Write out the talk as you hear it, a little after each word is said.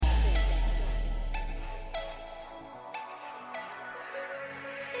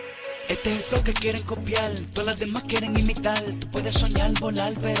Este es el flow que quieren copiar, todas las demás quieren imitar. Tú puedes soñar,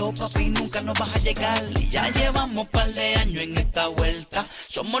 volar, pero papi nunca nos vas a llegar. Y ya llevamos par de años en esta vuelta.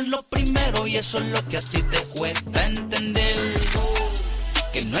 Somos los primeros y eso es lo que a ti te cuesta entender.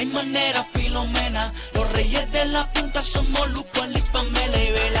 Que no hay manera, Filomena. Los reyes de la punta somos Luco, y Pamela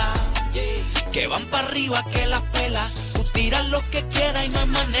y Vela. Que van para arriba, que las pela. Tú tiras lo que quieras y no hay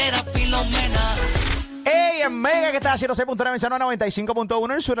manera, Filomena. ¡Ey, en Mega! ¿Qué estás haciendo? 6.9 95.1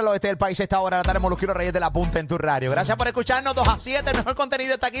 en el sur del oeste del país. Esta hora de la tarde, Molusco y los Reyes de la Punta en tu radio. Gracias por escucharnos. 2 a 7. El mejor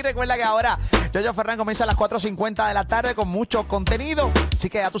contenido está aquí. Recuerda que ahora Yoyo Ferran comienza a las 4:50 de la tarde con mucho contenido. Así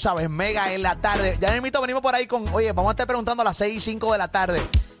que ya tú sabes, Mega en la tarde. Ya mismito venimos por ahí con... Oye, vamos a estar preguntando a las 6:05 de la tarde.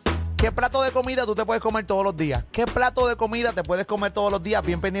 ¿Qué plato de comida tú te puedes comer todos los días? ¿Qué plato de comida te puedes comer todos los días?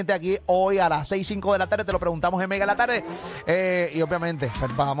 Bien pendiente aquí hoy a las 6:05 de la tarde. Te lo preguntamos en Mega en la tarde. Y obviamente,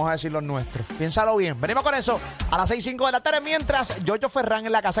 pues, vamos a decir los nuestros. Piénsalo bien. Venimos con eso a las 6:05 de la tarde mientras Yoyo Ferran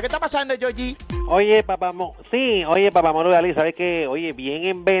en la casa. ¿Qué está pasando, Yoyi? Oye, papá Moro de Ali, ¿sabes qué? Oye, bien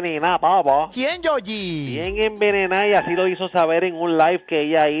envenenada, papá. ¿Quién, Yoyi? Bien envenenada, y así lo hizo saber en un live que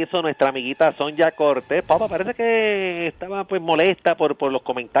ella hizo nuestra amiguita Sonia Cortés. Papá, parece que estaba pues molesta por los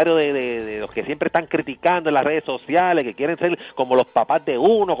comentarios de los que siempre están criticando en las redes sociales, que quieren ser como los papás de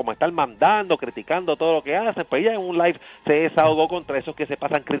uno, como están mandando, criticando todo lo que hacen. Pues ella en un live se desahogó contra esos que se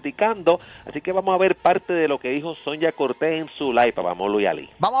pasan criticando. Así que vamos a ver parte de lo que dijo Sonia Cortés en su live, papá Molo y Ali.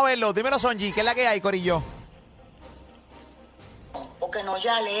 Vamos a verlo. Dímelo, Sonji. ¿Qué es la que hay, corillo? Porque no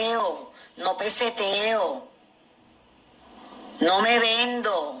leo, no peseteo, no me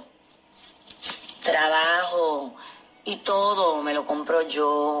vendo, trabajo y todo me lo compro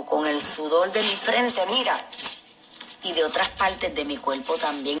yo con el sudor de mi frente, mira, y de otras partes de mi cuerpo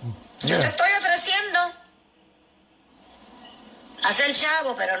también. Yo te estoy ofreciendo hacer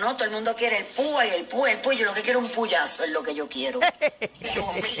chavo, pero no, todo el mundo quiere el púa y el púa, yo lo que quiero es un puyazo, es lo que yo quiero.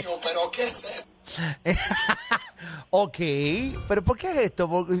 Dios mío, pero ¿qué es eso? Ok, pero ¿por qué es esto?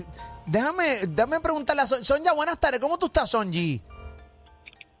 Porque, déjame preguntarle a Sonja. Buenas tardes, ¿cómo tú estás, Sonji?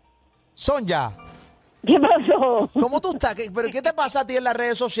 Sonja, ¿Qué pasó? ¿cómo tú estás? ¿Pero qué te pasa a ti en las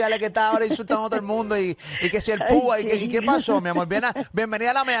redes sociales que estás ahora insultando a todo el mundo y que si el púa y qué pasó, mi amor?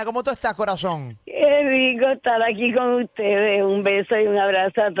 Bienvenida a la mea, ¿cómo tú estás, corazón? Qué rico estar aquí con ustedes. Un beso y un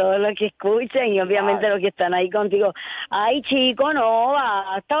abrazo a todos los que escuchan y obviamente los que están ahí contigo. Ay, chico, no,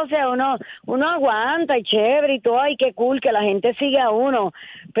 basta. O sea, uno aguanta y chévere y todo. Ay, qué cool que la gente siga a uno.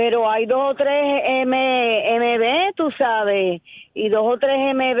 Pero hay 2 o 3 MB, tú sabes, y 2 o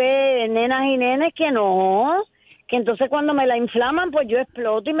 3 MB, nenas y nenes que no. Que entonces cuando me la inflaman, pues yo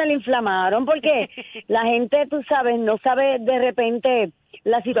exploto y me la inflamaron. Porque la gente, tú sabes, no sabe de repente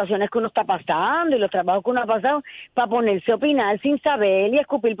las situaciones que uno está pasando y los trabajos que uno ha pasado para ponerse a opinar sin saber y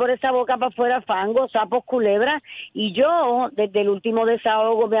escupir por esa boca para afuera fangos, sapos, culebras. Y yo, desde el último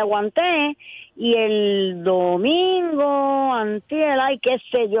desahogo me aguanté y el domingo, antier, ay, qué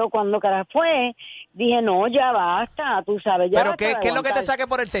sé yo, cuando cara fue, dije, no, ya basta, tú sabes. Ya Pero basta ¿qué es lo que te aguantar. saque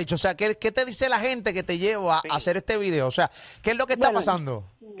por el techo? O sea, ¿qué te dice la gente que te lleva a hacer este video? O sea, ¿qué es lo que está pasando?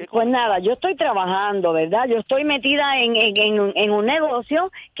 Pues nada, yo estoy trabajando, ¿verdad? Yo estoy metida en un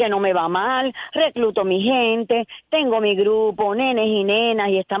negocio que no me va mal, recluto mi gente, tengo mi grupo, nenes y nenas,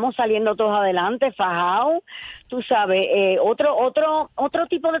 y estamos saliendo todos adelante, fajados. Tú sabes, otro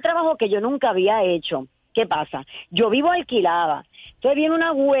tipo de trabajo que yo nunca había hecho. ¿Qué pasa? Yo vivo alquilada, entonces viene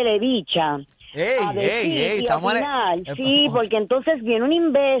una huele bicha. ¡Ey! Estamos Sí, porque entonces viene un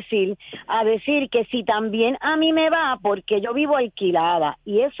imbécil a decir que si también a mí me va porque yo vivo alquilada,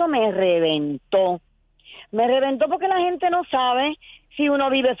 y eso me reventó. Me reventó porque la gente no sabe si uno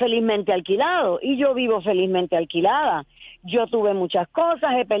vive felizmente alquilado, y yo vivo felizmente alquilada. Yo tuve muchas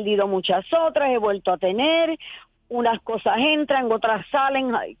cosas, he perdido muchas otras, he vuelto a tener. Unas cosas entran, otras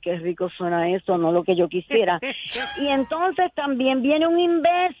salen. Ay, qué rico suena eso, no lo que yo quisiera. Y entonces también viene un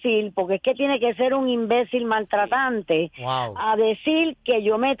imbécil, porque es que tiene que ser un imbécil maltratante, Wow. a decir que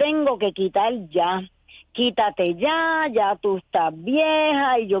yo me tengo que quitar ya. Quítate ya tú estás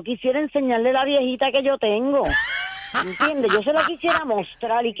vieja, y yo quisiera enseñarle la viejita que yo tengo. ¿Entiendes? Yo se la quisiera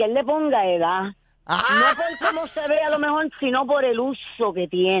mostrar y que él le ponga edad. No por cómo se ve a lo mejor, sino por el uso que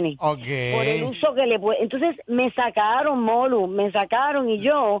tiene. Ok. Por el uso que le puede. Entonces me sacaron, Molu, y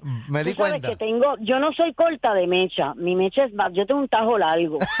yo... Me di tú sabes cuenta. que yo no soy corta de mecha, mi mecha es yo tengo un tajo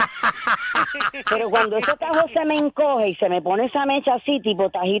largo. Pero cuando ese tajo se me encoge y se me pone esa mecha así, tipo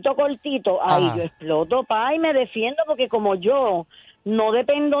tajito cortito, ahí Ajá. yo exploto, y me defiendo, porque como yo no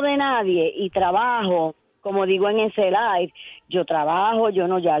dependo de nadie y trabajo, como digo en ese live, yo trabajo, yo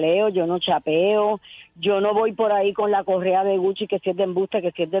no yaleo, yo no chapeo, yo no voy por ahí con la correa de Gucci, que si es de embuste,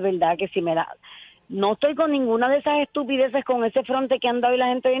 que si es de verdad, que si me da... no estoy con ninguna de esas estupideces con ese fronte que han dado la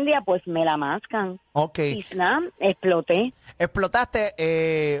gente hoy en día, pues me la mascan. Ok. Y nada, exploté.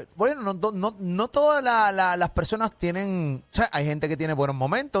 Explotaste. Bueno, no todas las personas tienen, o sea, hay gente que tiene buenos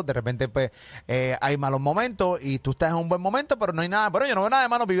momentos, de repente pues hay malos momentos y tú estás en un buen momento, pero no hay nada, bueno, yo no veo nada de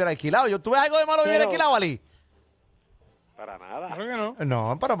malo vivir alquilado. ¿Tú ves algo de malo vivir alquilado, Ali? Para nada. Claro que no.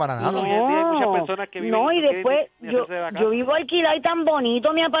 No, pero para nada. Hoy en día hay muchas personas que viven No, y no quieren después ni yo hacerse de la casa. vivo alquilado y tan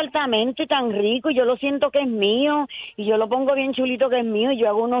bonito mi apartamento y tan rico y yo lo siento que es mío y yo lo pongo bien chulito que es mío y yo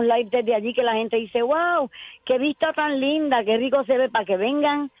hago unos lives desde allí que la gente dice, wow, qué vista tan linda, qué rico se ve, para que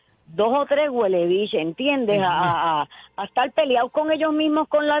vengan 2 o 3 huelebiches, ¿entiendes? A estar peleados con ellos mismos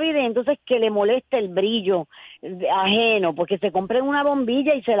con la vida y entonces que le moleste el brillo ajeno, porque se compren una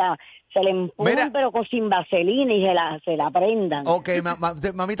bombilla y se la empujan, Mira. pero sin vaselina y se la prendan. Ok,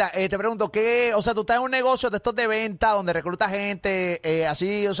 mamita, te pregunto, ¿qué? O sea, tú estás en un negocio de estos de venta donde reclutas gente,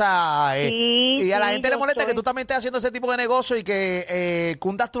 así, o sea, Sí, y a la sí, gente le yo molesta que soy. tú también estés haciendo ese tipo de negocio y que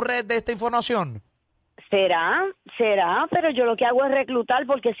cundas tu red de esta información. Será, pero yo lo que hago es reclutar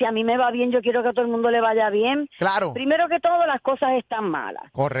porque si a mí me va bien, yo quiero que a todo el mundo le vaya bien. Claro. Primero que todo, las cosas están malas.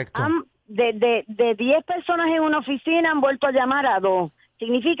 Correcto. De 10 personas en una oficina han vuelto a llamar a 2.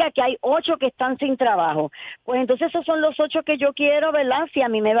 Significa que hay 8 que están sin trabajo. Pues entonces esos son los 8 que yo quiero, ¿verdad? Si a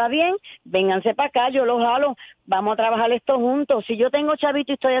mí me va bien, vénganse para acá, yo los jalo, vamos a trabajar esto juntos. Si yo tengo chavitos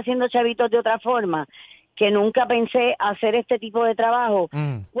y estoy haciendo chavitos de otra forma, que nunca pensé hacer este tipo de trabajo,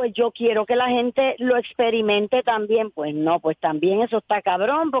 pues yo quiero que la gente lo experimente también. Pues no, pues también eso está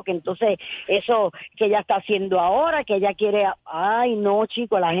cabrón, porque entonces eso que ella está haciendo ahora, que ella quiere, ay no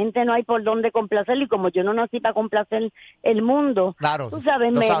chico, la gente no hay por dónde complacerle y como yo no nací para complacer el mundo, Claro, tú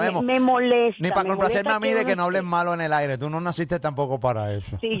sabes, lo sabemos. me molesta. Ni para me complacerme molesta a mí de que no uno hablen malo en el aire. Tú no naciste tampoco para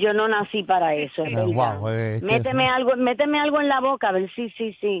eso. Sí, yo no nací para eso, es No, verdad. wow, es que- méteme algo en la boca, a ver si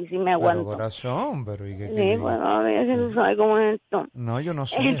me Pero aguanto. corazón, pero ¿y qué? Sí, bueno, a ver si tú sabes cómo es esto. No, yo no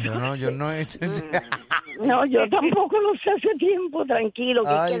sé, yo no. No, yo tampoco lo sé hace tiempo, tranquilo, que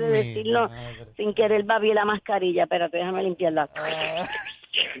Ay, hay que mi decirlo madre. sin querer babié la mascarilla, espérate, déjame limpiarla. Ah.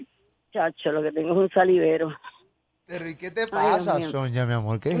 Chacho, lo que tengo es un salivero. Pero ¿y qué te Ay, pasa, Dios mío. Sonia, mi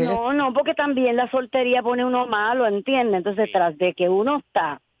amor? ¿Qué es esto? No, porque también la soltería pone uno malo, ¿entiendes? Entonces, tras de que uno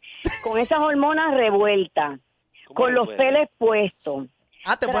está con esas hormonas revueltas, con los peles puestos.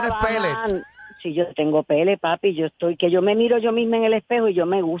 Ah, te pones trabajando. pellet. Sí, yo tengo pele, papi, yo me miro yo misma en el espejo y yo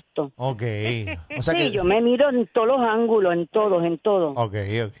me gusto. Ok. O sea Sí, que... yo me miro en todos los ángulos, en todos. En Ok.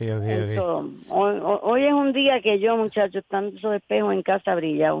 todo. Hoy es un día que yo, muchachos, estando esos espejos en casa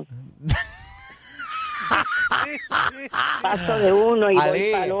brillado. Paso de uno y Ali.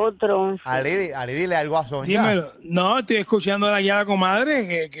 voy para el otro. Ali, dile algo a Sonia. Dímelo. No, estoy escuchando a la guía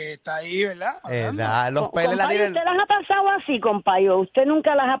comadre que está ahí, ¿verdad? Los peles la Compadre, tienen... ¿usted las ha pasado así, compayo? ¿Usted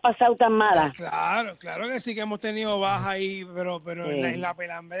nunca las ha pasado tan malas? Claro que sí que hemos tenido baja ahí, pero Sí. en la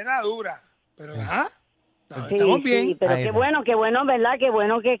pelambera dura. Pero Sí, estamos bien. sí, pero Ahí qué está. bueno, ¿verdad? Qué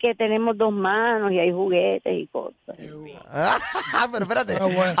bueno que tenemos 2 manos y hay juguetes y cosas. pero espérate. Ah,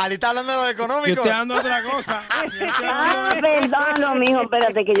 bueno. Ali está hablando de lo Yo económico. estoy dando otra cosa. Yo estoy dando- Perdón, mijo,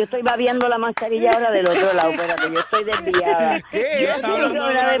 espérate, que yo estoy babiando la mascarilla ahora del otro lado, espérate, yo estoy desviada. ¿Qué? Yo Está estoy hablando con de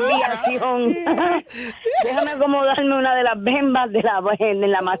una otra cosa. desviación. Déjame acomodarme una de las bembas de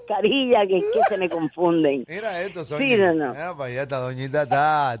la mascarilla que se me confunden. Mira esto, Sonia. Sí, no. Mira para allá, esta doñita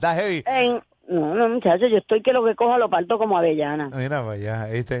está heavy. No, muchachos, yo estoy que lo que cojo lo parto como avellana. Mira para allá.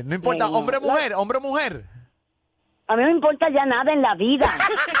 No importa, Sí, no. hombre o mujer. A mí no me importa ya nada en la vida.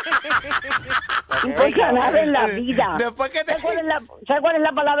 No me importa nada en la vida. Después que te... ¿Sabes cuál es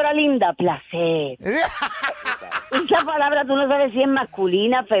la palabra linda? Placer. Esa palabra tú no sabes si es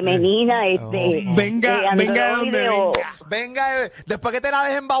masculina, femenina, Venga de donde o- venga. Venga, después que te la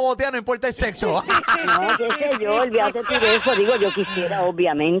dejen babotear, no importa el sexo. No, qué sé yo, olvídate tú de eso. Digo, yo quisiera,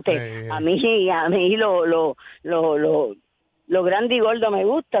 obviamente. A mí lo grande y gordo me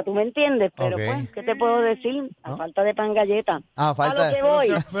gusta, ¿tú me entiendes? Pero Ok. pues, ¿qué te puedo decir? A falta de pan galleta. A falta a lo de- que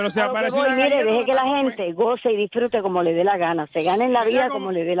voy. Pero se a lo que aparece voy, una mire, galleta, deje que la la come. gente goce y disfrute como le dé la gana. Se gane en la vida ¿Verdad,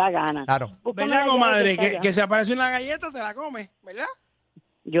 como le dé la gana. Claro. Búscame ¿Verdad, la llave comadre? está allá. Que se aparece una galleta, te la comes, ¿verdad?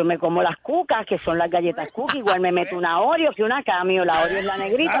 Yo me como las cucas, que son las galletas cookie, igual me meto una Oreo que una Camio. La Oreo es la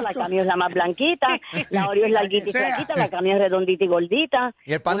negrita, Exacto. la Camio es la más blanquita, la Oreo es larguita y sea. flaquita, la Camio es redondita y gordita.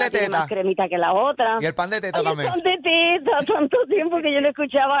 Y el pan Una de tiene teta. más cremita que la otra. Y el pan de teta Ay, también. el pan de teta, tanto tiempo que yo no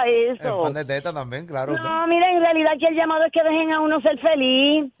escuchaba El eso. pan de teta también, claro. No, mira, en realidad aquí el llamado es que dejen a uno ser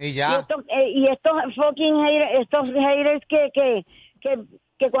feliz. Y ya. Y estos fucking haters, estos haters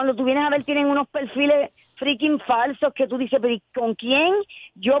que cuando tú vienes a ver tienen unos perfiles freaking falsos que tú dices, pero ¿y con quién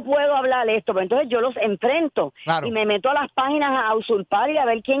yo puedo hablar esto? Pero entonces yo los enfrento y me meto a las páginas a usurpar y a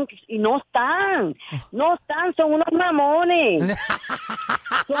ver quién, y no están, son unos mamones.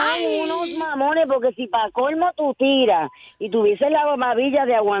 Son unos mamones, porque si para colmo tú tiras y tuvieses la maravilla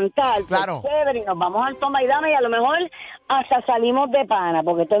de aguantar, pues chévere, y nos vamos al toma y dame, y a lo mejor hasta salimos de pana,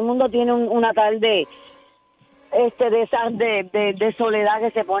 porque todo el mundo tiene una tarde de esas de soledad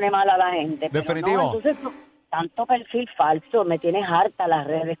que se pone mal a la gente. Definitivo. No, entonces, tanto perfil falso, me tienes harta las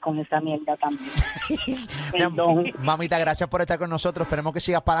redes con esa mierda también. Perdón. Mamita, gracias por estar con nosotros. Esperemos que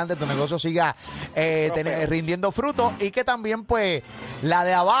sigas para adelante, tu negocio siga rindiendo frutos y que también, pues, la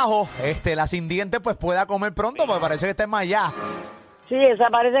de abajo, la sin dientes, pues pueda comer pronto, porque parece que está más allá. Sí, esa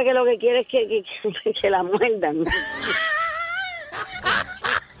parece que lo que quiere es que la muerdan.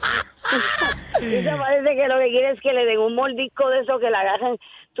 Esa parece que lo que quiere es que le den un mordisco de eso, que la agarren.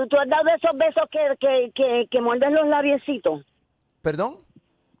 ¿Tú has dado esos besos que muerden los labiecitos? ¿Perdón?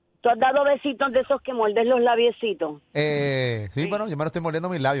 ¿Tú has dado besitos de esos que muerden los labiecitos? Sí, bueno, yo me lo estoy mordiendo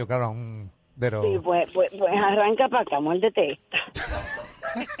mis labios, claro. Pero... Sí, pues arranca para acá, muérdete esta.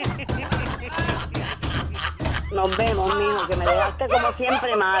 Nos vemos, mijo, que me dejaste como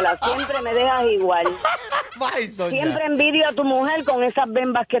siempre mala. Siempre me dejas igual. Bye, Sonia. Siempre envidio a tu mujer con esas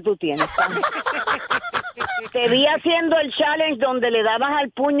bembas que tú tienes. Te vi haciendo el challenge donde le dabas al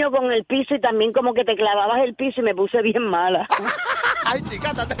puño con el piso y también como que te clavabas el piso y me puse bien mala. Ay, chica,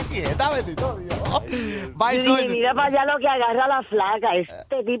 estate quieta, bendito Dios. Bye, Y Sonia. mira para allá lo que agarra la flaca.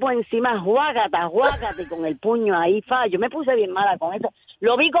 Este tipo encima, juágate con el puño ahí, Yo me puse bien mala con eso.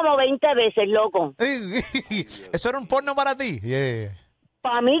 Lo vi como 20 veces, loco. ¿Eso era un porno para ti? Yeah.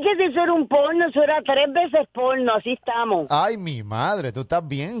 Para mí que si eso era un porno, eso era 3 veces porno, así estamos. Ay, mi madre, tú estás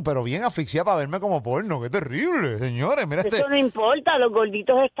bien, pero bien asfixiada para verme como porno. Qué terrible, señores. Mira Eso no importa, los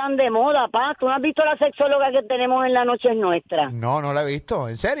gorditos están de moda, pa. ¿Tú no has visto la sexóloga que tenemos en La Noche es Nuestra? No la he visto.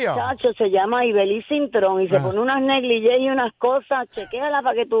 ¿En serio? Chacho, se llama Ibeli Cintrón y se pone unas negligés y unas cosas. Chequéala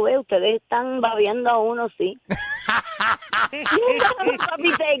para que tú veas. Ustedes están babiando a uno, sí.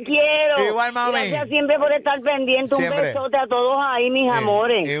 Papi, te quiero. Igual, mami. Gracias siempre por estar pendiente. Siempre. Un besote a todos ahí, mis amores.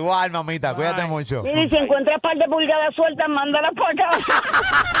 Igual, mamita. Cuídate mucho. Mira, y si encuentras un par de pulgadas sueltas, mándalas para acá.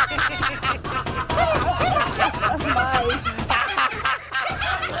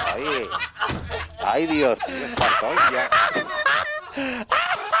 Bye. Ay, Dios,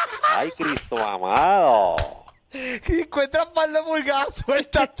 ay, Cristo amado. Si encuentras par de pulgadas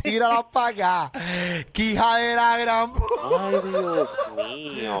sueltas, tíralas para acá. Quija de la gran... Ay, Dios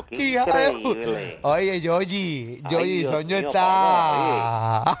mío, qué Quija increíble. Oye, Yoyi, Dios Soño mío,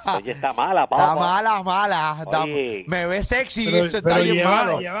 está... papá, oye, está mala, papá. Está mala. Oye. Me ve sexy, eso está bien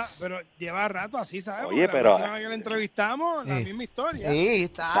malo. Pero lleva rato así, ¿sabes? Oye, Porque pero... la última vez que la entrevistamos, la misma historia. Sí,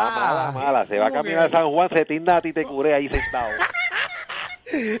 Está mala. Se va a caminar a San Juan, se tinda a ti te curé ahí sentado.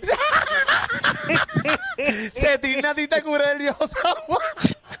 Se tigna a ti te cura el viejo San Juan.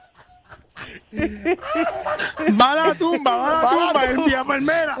 Va a la tumba, en Villa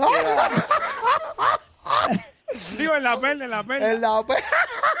Palmera. Digo, en la perla. Ay, no.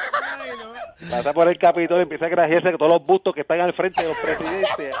 Pasa por el Capitolio y empieza a grajearse con todos los bustos que están al frente de los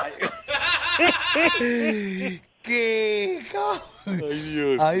presidentes. ¿Qué? Ay,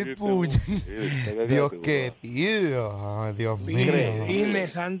 Dios. Ay, puño. Dios querido. Dios mío. Increíble,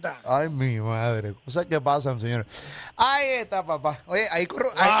 santa. Ay, mi madre. Cosas que pasan, señores. Ahí está, papá. Oye, ahí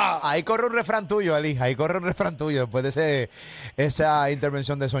corre un refrán tuyo, Ali. Ahí corre un refrán tuyo después de esa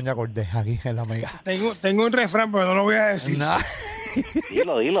intervención de Sonia Cortés aquí en la Mega. Tengo un refrán, pero no lo voy a decir. No.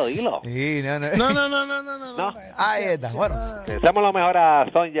 Dilo. Sí, No. Ahí está. Bueno, Deseamos lo mejor a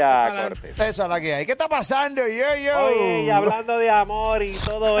Sonia Cortés. esa es la que hay. ¿Qué está pasando, yo? Oye, y hablando de amor y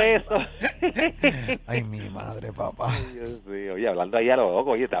todo eso. Ay, mi madre, papá. Ay, Dios mío. Oye, hablando ahí a lo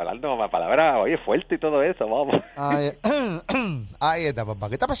loco, oye, está hablando una palabra, oye, fuerte y todo eso, vamos. Ahí está, papá.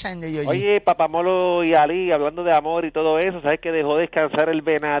 ¿Qué está pasando, yo? Oye, Papamolo y Ali, hablando de amor y todo eso, ¿sabes que dejó descansar el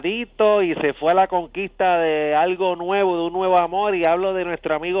venadito y se fue a la conquista de algo nuevo, de un nuevo amor? Y hablo de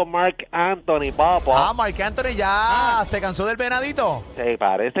nuestro amigo Marc Anthony, papá. Marc Anthony ya se cansó del venadito. Sí,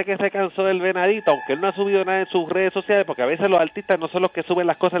 parece que se cansó del venadito, aunque él no ha subido nada en sus redes sociales, porque a veces los artistas no son los que suben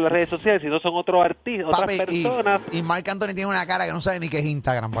las cosas en las redes sociales, sino son otros artistas, Papi, otras personas. Y Marc Anthony tiene una cara que no sabe ni qué es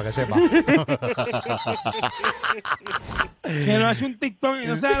Instagram, para que sepa. Que no hace un TikTok y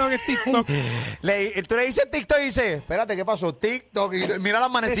no sabe lo que es TikTok. Tú le dices TikTok y dice, espérate, ¿qué pasó? TikTok. Y mira las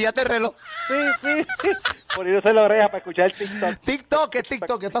manecillas de reloj. Sí. Poniéndose la oreja para escuchar el TikTok. TikTok, ¿qué es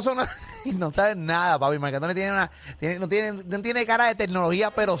TikTok? ¿Qué está sonando? No sabes nada, papi. Marc Anthony no tiene cara de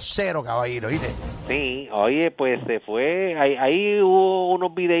tecnología, pero cero, caballero, ¿viste? Sí, oye, pues se fue. Ahí hubo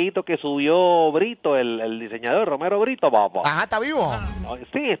unos videitos que subió Brito, el diseñador Romero Brito, papá. Ajá, ¿está vivo?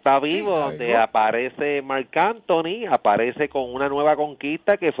 Sí, está vivo, donde aparece Marc Anthony, aparece con una nueva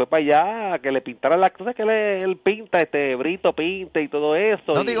conquista que fue para allá, que le pintaran las cosas que él pinta, Brito pinta y todo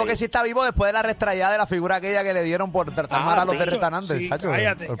eso. No digo que sí está vivo después de la restrayada de la figura aquella que le dieron por tratar mal a los terretanantes, sí, chacho.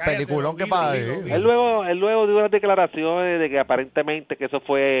 cállate, El peliculón que para Él luego dio unas declaraciones de que aparentemente que eso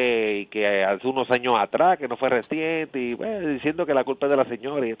fue que hace unos años atrás, que no fue reciente, y bueno, diciendo que la culpa es de la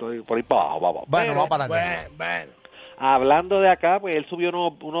señora y todo, y por ahí para abajo, vamos. Bueno, vamos para adelante. Bueno. Hablando de acá, pues él subió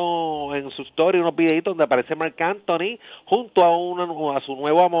uno en su story, unos videitos donde aparece Marc Anthony junto a su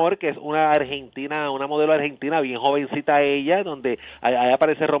nuevo amor, que es una argentina, una modelo argentina bien jovencita ella, donde ahí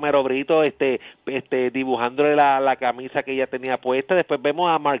aparece Romero Brito dibujándole la camisa que ella tenía puesta. Después vemos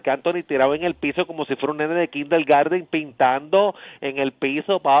a Marc Anthony tirado en el piso como si fuera un nene de kindergarten, pintando en el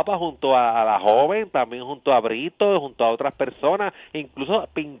piso, papá, junto a la joven, también junto a Brito, junto a otras personas, incluso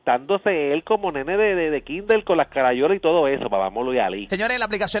pintándose él como nene de kinder con las carayolas y todo eso, papá Molo y Ali. Señores, en la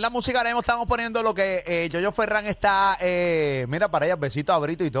aplicación La Música ahora mismo estamos poniendo lo que Yoyo Ferran está, mira para allá, besito a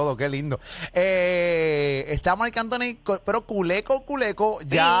Brito y todo, qué lindo. Está Marc Anthony, pero Culeco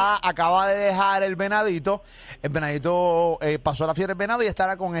ya acaba de dejar el venadito pasó a la fiebre del venado y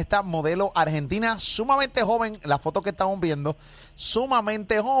estará con esta modelo argentina sumamente joven, la foto que estamos viendo,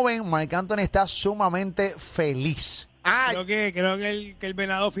 sumamente joven. Marc Anthony está sumamente feliz. Creo que el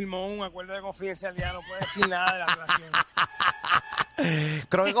venado firmó un acuerdo de confidencialidad, no puede decir nada de la relación.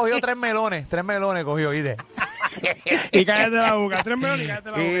 Creo que cogió tres melones cogió, ¿oíste? Y cállate la boca, 3 melones y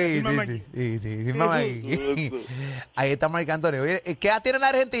cállate la boca. Sí, fírmame ahí. Ahí está Marc Anthony. Oye, ¿qué edad tiene la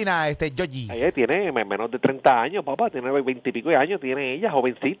Argentina, Yogi? Ella tiene menos de 30 años, papá, tiene 20 y pico de años, tiene ella,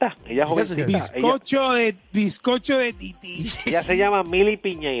 jovencita. Bizcocho de titi. Ella se llama Mili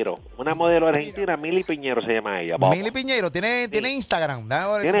Piñeiro, una modelo argentina, Mili Piñeiro se llama ella, papá. Mili Piñeiro, ¿tiene Instagram?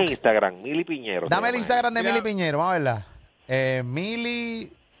 Tiene Instagram, Mili Piñeiro. Dame el Instagram de Mili Piñeiro, vamos a verla.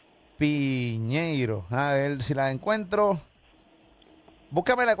 Mili Piñeiro. A ver si la encuentro.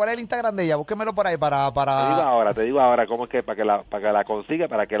 Búscamela, ¿cuál es el Instagram de ella? Búsquemelo por ahí para... Te digo ahora cómo es que para que la consiga,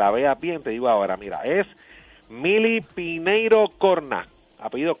 para que la vea bien, te digo ahora, mira, es Mili Piñeiro Corna,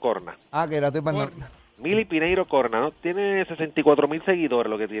 apellido Corna. Que la estoy mandando. Mili Piñeiro Corna, ¿no? Tiene 64,000 seguidores,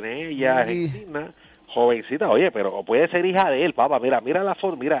 lo que tiene ella, argentina, jovencita, oye, pero puede ser hija de él, papá, mira la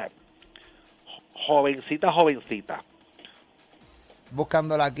foto, mira, jovencita.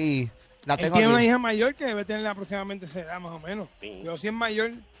 Buscándola aquí. La tengo tiene aquí. una hija mayor que debe tener aproximadamente esa edad, más o menos. Sí. Yo, si es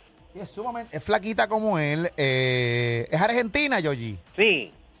mayor. Sí, es flaquita como él. ¿Es argentina, Yogi?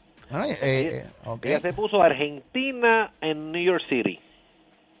 Sí. Okay. Ella se puso Argentina en New York City.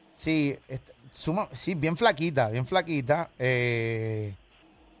 Sí, sí, bien flaquita.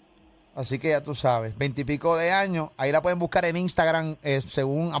 Así que ya tú sabes, 20 y pico de años. Ahí la pueden buscar en Instagram,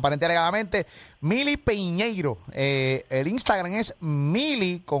 según aparente alegadamente, Mili Piñeiro. El Instagram es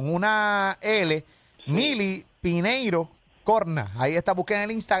Mili con una L, sí. Mili Piñeiro Corna. Ahí está, busquen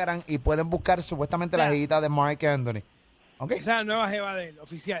el Instagram y pueden buscar supuestamente la jevita de Marc Anthony. ¿Okay? Esa es la nueva jeva de él,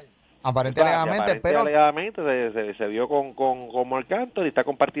 oficial. Aparente alegadamente, pero... alegadamente se vio con Marc Anthony, está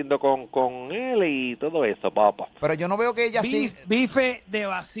compartiendo con él y todo eso, papá. Pero yo no veo que ella sí... Bife de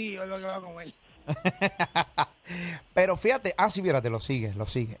vacío es lo que va con él. Pero fíjate, sí, fíjate, lo sigue.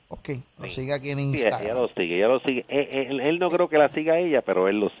 Ok, lo sigue aquí en Instagram. Sí, ella lo sigue. Él no creo que la siga ella, pero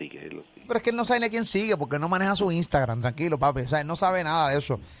él lo sigue. Pero es que él no sabe ni a quién sigue, porque él no maneja su Instagram, tranquilo, papi. O sea, él no sabe nada de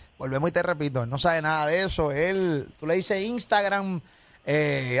eso. Volvemos y te repito, él no sabe nada de eso. Tú le dices Instagram...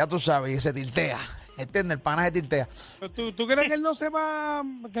 ya tú sabes, y se tiltea. ¿Entiendes? El pana se tiltea. ¿Tú crees que él no sepa,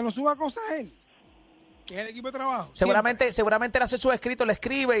 que no suba cosas a él? Que es el equipo de trabajo. Seguramente él hace su escrito, le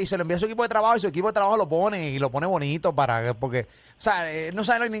escribe y se lo envía a su equipo de trabajo y su equipo de trabajo lo pone y lo pone bonito porque, o sea,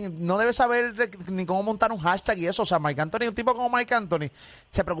 no debe saber ni cómo montar un hashtag y eso. O sea, Marc Anthony, un tipo como Marc Anthony,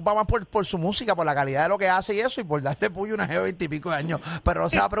 se preocupa más por su música, por la calidad de lo que hace y eso, y por darle puño a una jeva de 20 y pico de años, pero no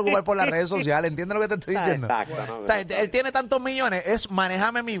se va a preocupar por las redes sociales. ¿Entiendes lo que te estoy diciendo? Exacto, o sea, él tiene tantos millones,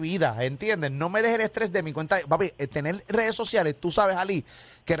 manéjame mi vida, ¿entiendes? No me dejes el estrés de mi cuenta. Papi, tener redes sociales, tú sabes, Ali,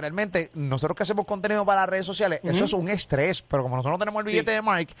 que realmente nosotros que hacemos contenido para las redes sociales, eso es un estrés, pero como nosotros no tenemos el billete de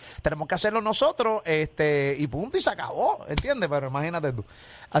Marc, tenemos que hacerlo nosotros, y punto, y se acabó, ¿entiendes? Pero imagínate tú.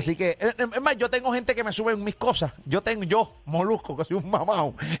 Así que, es más, yo tengo gente que me sube mis cosas, yo, Molusco, que soy un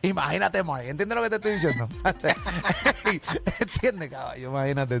mamado, imagínate, Marc, ¿entiendes lo que te estoy diciendo? ¿Entiendes, caballo?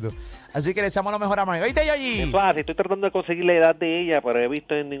 Imagínate tú. Así que le deseamos lo mejor a Marc. ¿Viste, Yoyi? Es fácil, estoy tratando de conseguir la edad de ella, pero he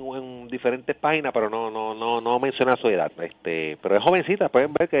visto en diferentes páginas, pero no menciona su edad. Pero es jovencita,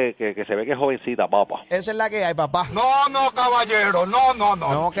 pueden ver que se ve que es jovencita, papá. Esa es la que hay, papá. No, caballero, no.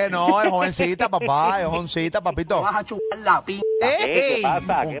 No, que no, es jovencita, papá, es jovencita, papito. Vas a chupar la pinta. ¿Qué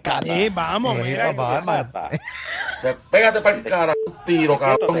pasa? con ¿Qué pasa? cariño. Vamos, mira. papá, hermano. Pégate para el cara, un tiro,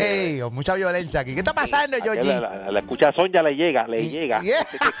 cabrón. Ey, mucha violencia aquí. ¿Qué está pasando, Yoyi? La escuchazón ya le llega. Yeah.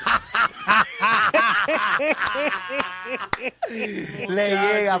 Le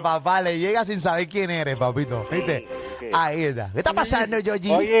llega, papá, le llega sin saber quién eres, papito. ¿Viste? Ahí está. ¿Qué está pasando,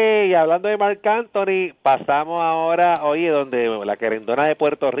 Yoyi? Oye, y hablando de Marc Anthony, pasamos ahora, donde la querendona de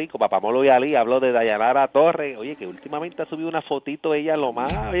Puerto Rico, Papamolo y Ali, habló de Dayanara Torres. Oye, que últimamente ha subido una fotito ella lo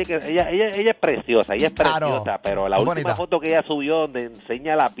más. Oye, que ella es preciosa, Claro. pero la Muy última bonita. foto que ella subió donde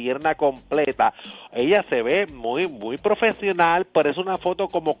enseña la pierna completa, ella se ve muy muy profesional, pero es una foto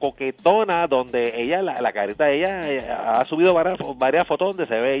como coquetona donde ella, la carita de ella ha subido varias fotos donde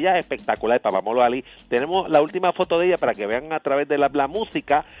se ve ella espectacular. Papamolo Ali, tenemos la última foto de ella para que vean a través de la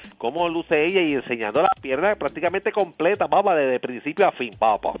música cómo luce ella y enseñando la pierna prácticamente completa, papá, desde principio a fin,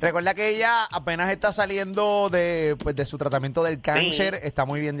 papá. Recuerda que ella apenas está saliendo de su tratamiento del cáncer, está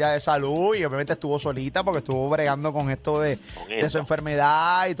muy bien ya de salud y obviamente estuvo solita porque estuvo bregando con esto de su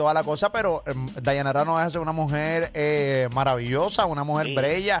enfermedad y toda la cosa, pero Dayanara no deja de ser una mujer maravillosa, una mujer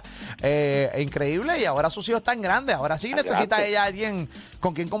bella, increíble, y ahora sus hijos están grandes, ahora sí necesita ella alguien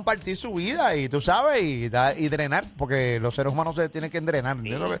con quien compartir su vida y tú sabes, y drenar, porque los seres humanos se tienen que drenar,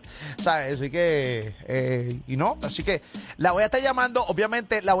 o sea, así que así que la voy a estar llamando,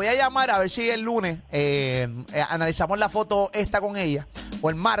 obviamente la voy a llamar a ver si el lunes analizamos la foto esta con ella, o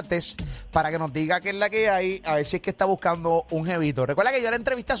el martes, para que nos diga qué es la que hay, a ver si es que está buscando un jevito. Recuerda que yo la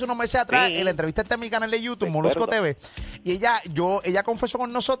entrevisté hace unos meses atrás, y la entrevista está en mi canal de YouTube, Molusco TV, y ella confesó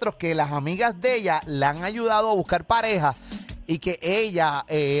con nosotros que las amigas de ella la han ayudado a buscar pareja, y que ella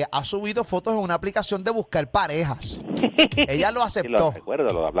ha subido fotos en una aplicación de buscar parejas. Ella lo aceptó. Sí, lo recuerdo,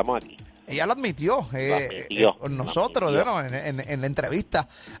 lo hablamos aquí. Ella lo admitió, con nosotros, en la entrevista.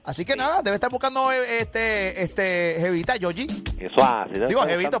 Así que nada, debe estar buscando jevita, Yoyi. Eso así. Digo,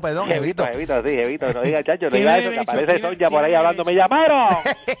 jevito, perdón, jevito. Jevito. No diga, chacho, no diga eso, que aparece Sonja por ahí hablando. ¡Me llamaron!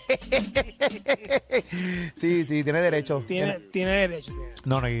 Sí, tiene derecho. Tiene derecho.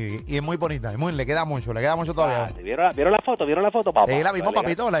 No, y es muy bonita, le queda mucho todavía. ¿Vieron la foto, papá? Sí, la vimos,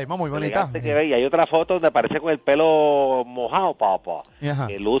 papito, la vimos muy bonita. Que ve, y hay otra foto donde aparece con el pelo mojado, papá. Ajá.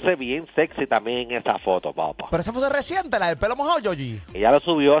 Que luce bien sexy también en esa foto, papá. Pero esa foto es reciente, la del pelo mojado, Yoyi. Ella lo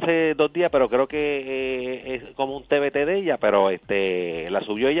subió hace 2 días, pero creo que es como un TBT de ella, pero la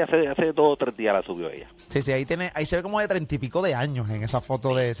subió ella hace 2 o 3 días la subió ella. Sí, ahí se ve como de 30 y pico de años en esa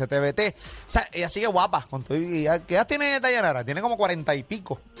foto de ese TBT. O sea, ella sigue guapa. ¿Qué edad tiene Dayanara? Tiene como 40 y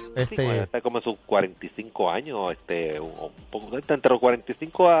pico. Sí, está como en sus 45 años, un poco, entre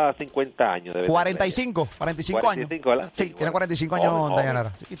 45 a 50 años. 45 años. 45, ¿verdad? Sí, tiene 45 años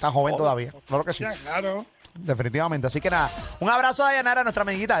Dayanara. Sí, está joven todavía. Claro que sí. Ya, claro. Definitivamente. Así que nada, un abrazo a Dayanara, nuestra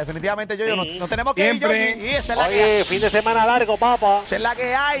amiguita. Definitivamente, yo nos tenemos que Siempre. ir, Yoyi. Y esa es la que hay. Oye, fin de semana largo, papá. Esa es la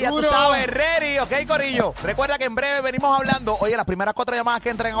que hay, ya tú Duro. sabes, ready, ok, corillo. Recuerda que en breve venimos hablando. Oye, las primeras 4 llamadas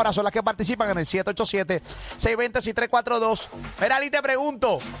que entren ahora son las que participan en el 787-620-6342. Mira, Ali, te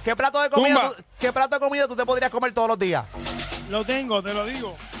pregunto, ¿qué plato de comida tú te podrías comer todos los días? Lo tengo, te lo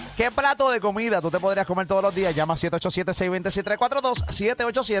digo. ¿Qué plato de comida tú te podrías comer todos los días? Llama 787-620-6342,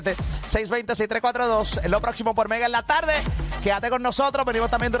 787-620-6342. Es lo próximo por Mega en la tarde. Quédate con nosotros.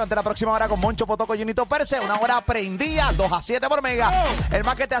 Venimos también durante la próxima hora con Moncho, Potoco, Junito Perse. Una hora prendida, 2 a 7 por Mega. El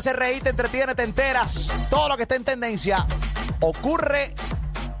más que te hace reír, te entretiene, te enteras. Todo lo que está en tendencia ocurre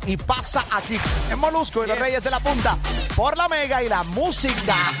y pasa aquí en Molusco y los Reyes de la Punta por la Mega y la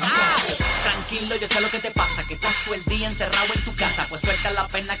música. Tranquilo, yo sé lo que te pasa, que estás todo el día encerrado en tu casa. Pues suelta la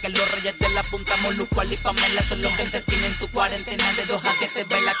pena que los Reyes de la Punta, Molusco, Ali y Pamela son los que entretienen tu cuarentena de 2 a 7.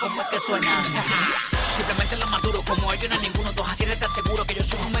 Vela como es que suena. Simplemente los maduros, como ellos no hay ninguno. 2 a 7 te aseguro que yo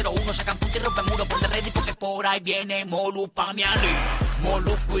soy número 1. Sacan punta y rompen muro por the ready, porque por ahí viene Molu, Pami, Ali.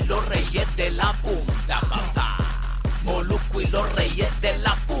 Molusco y los Reyes de la Punta, papá. Molusco y los Reyes de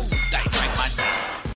la Punta, y no hay más nada.